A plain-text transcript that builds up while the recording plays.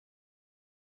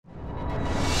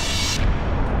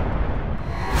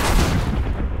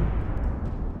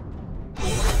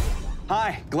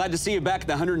Hi, glad to see you back at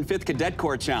the 105th Cadet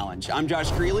Corps Challenge. I'm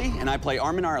Josh Grelle, and I play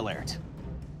Armin Arlert.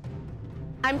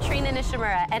 I'm Trina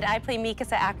Nishimura, and I play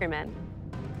Mikasa Ackerman.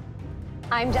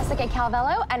 I'm Jessica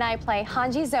Calvello, and I play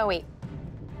Hange Zoe.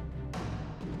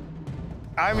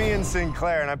 I'm Ian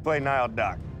Sinclair, and I play Nile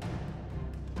Duck.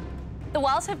 The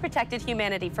walls have protected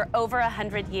humanity for over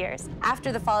 100 years.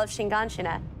 After the fall of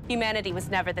Shinganshina, humanity was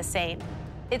never the same.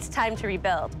 It's time to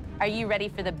rebuild. Are you ready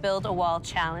for the Build a Wall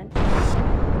Challenge?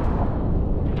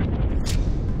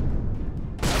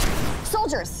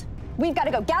 Soldiers, we've got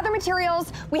to go gather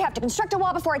materials. We have to construct a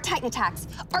wall before a Titan attacks.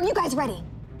 Are you guys ready?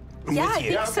 Yeah, I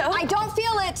think so. I don't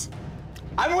feel it.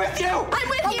 I'm with you! I'm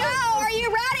with you! Are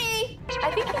you ready?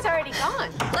 I think he's already gone.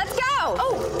 Let's go!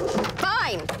 Oh,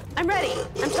 Fine. I'm ready.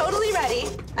 I'm totally ready.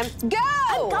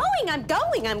 Go! I'm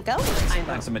going.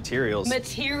 Find some materials.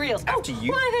 Materials. After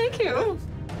you. Why, thank you.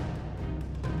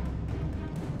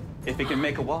 If it can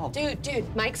make a wall.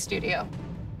 Dude, Mike's studio.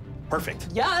 Perfect.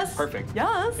 Yes. Perfect.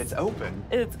 Yes. It's open.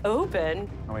 It's open.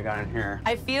 What we got in here?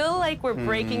 I feel like we're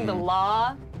breaking the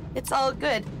law. It's all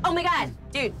good. Oh my God,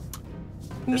 dude.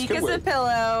 This could Mikasa work.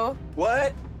 pillow.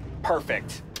 What?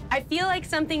 Perfect. I feel like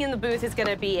something in the booth is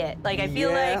gonna be it. Like, I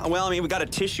feel like Well, I mean, we got a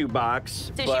tissue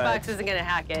box. tissue box isn't gonna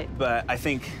hack it. But I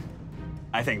think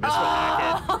this will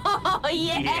hack it. Oh,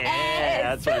 yes! Yeah,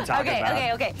 that's what I'm talking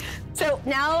about. Okay. So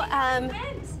now,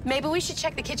 maybe we should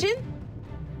check the kitchen?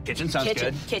 Kitchen sounds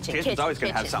good. Kitchen's always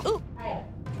gonna have something. Ooh.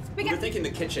 We're thinking the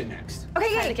kitchen next.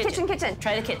 Okay, Try the kitchen.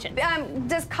 Try the kitchen.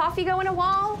 Does coffee go in a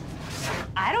wall?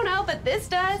 I don't know, but this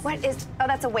does. What is, oh,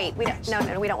 that's a weight. We don't,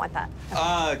 no, we don't want that.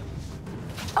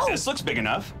 This looks big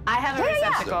enough. I have a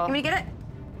receptacle. Can we get it?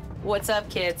 What's up,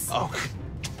 kids? Oh,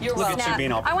 You're look welcome. at you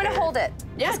being all I want to prepared. hold it.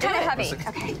 Yeah, it's kind of do it.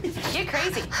 heavy. Okay. Get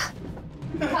crazy.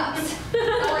 Cups.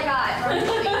 Oh my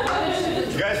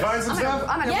God. You guys find some stuff?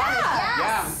 I'm gonna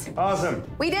Yes. Awesome.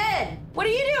 We did. What are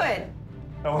you doing?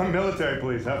 Oh, I'm military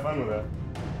police. Have fun with that.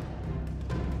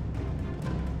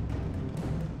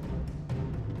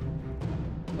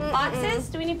 Boxes?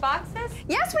 Do we need boxes?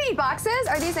 Yes, we need boxes.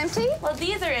 Are these empty? Well,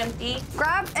 these are empty.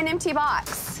 Grab an empty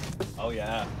box. Oh,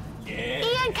 yeah. Yeah.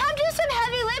 Ian, come do some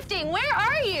heavy lifting. Where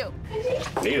are you?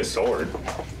 Need a sword.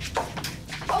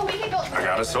 Oh, we can go. I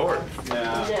got a sword.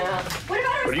 Yeah. Yeah. What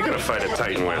about our What are you gonna fight a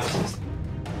Titan with?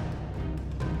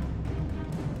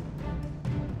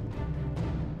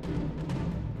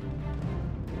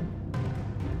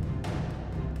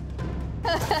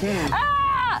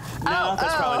 No,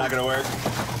 that's probably not gonna work.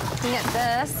 You get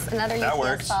this, another That UPS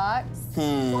works. box.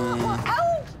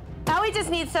 Oh! Now we just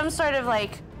need some sort of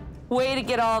way to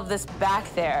get all of this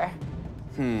back there.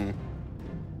 What'd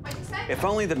you say? If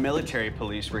only the military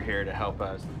police were here to help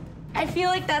us. I feel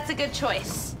like that's a good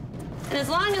choice. And as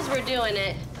long as we're doing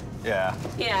it, Yeah.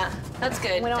 yeah, that's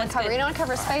good. We don't That's cover. good. We don't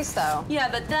cover space though. Yeah,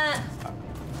 but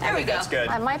there we go. That's good.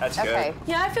 I might. That's okay. good.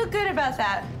 Yeah, I feel good about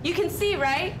that. You can see,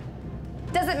 right?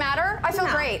 Does it matter? I feel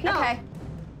No, great. no. Okay.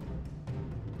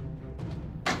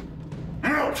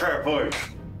 Military police.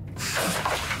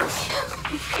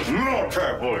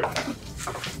 Military police.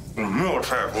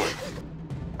 Military police.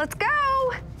 Let's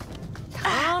go.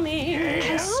 Tommy.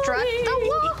 Construct the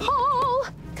wall.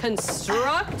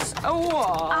 Construct a wall.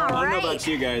 All I don't know right. about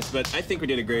you guys, but I think we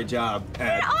did a great job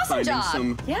at awesome finding job.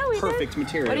 some Yeah, we did. perfect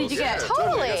materials. What did you get?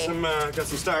 Totally. Got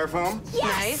some styrofoam.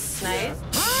 Nice, nice.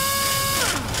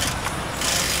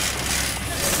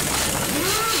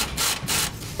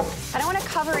 I don't want to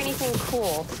cover anything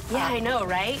cool. Yeah, I know,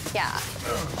 right? Yeah.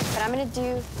 But I'm gonna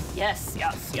do. Yes.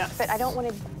 But I don't want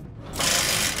to.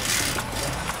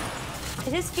 I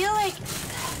just feel like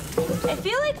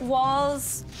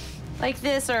walls like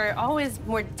this are always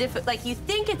more difficult. Like, you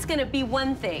think it's gonna be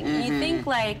one thing. And you think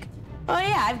like, oh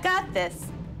yeah, I've got this.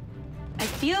 I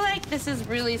feel like this is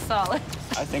really solid.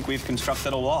 I think we've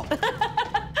constructed a wall.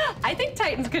 I think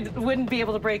Titans wouldn't be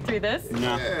able to break through this. No,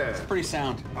 Yeah. it's pretty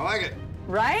sound. I like it.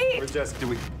 Right? We're just. Do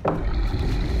we?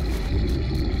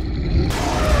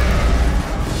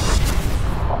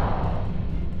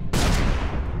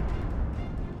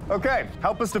 Okay,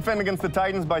 help us defend against the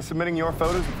Titans by submitting your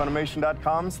photos at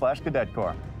Funimation.com/Cadet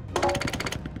Corps.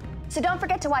 So don't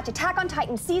forget to watch Attack on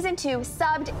Titan Season 2,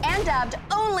 subbed and dubbed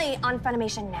only on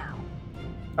Funimation now.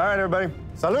 All right, everybody.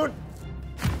 Salute.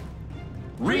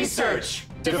 Research,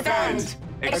 Defend,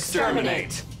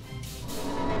 exterminate.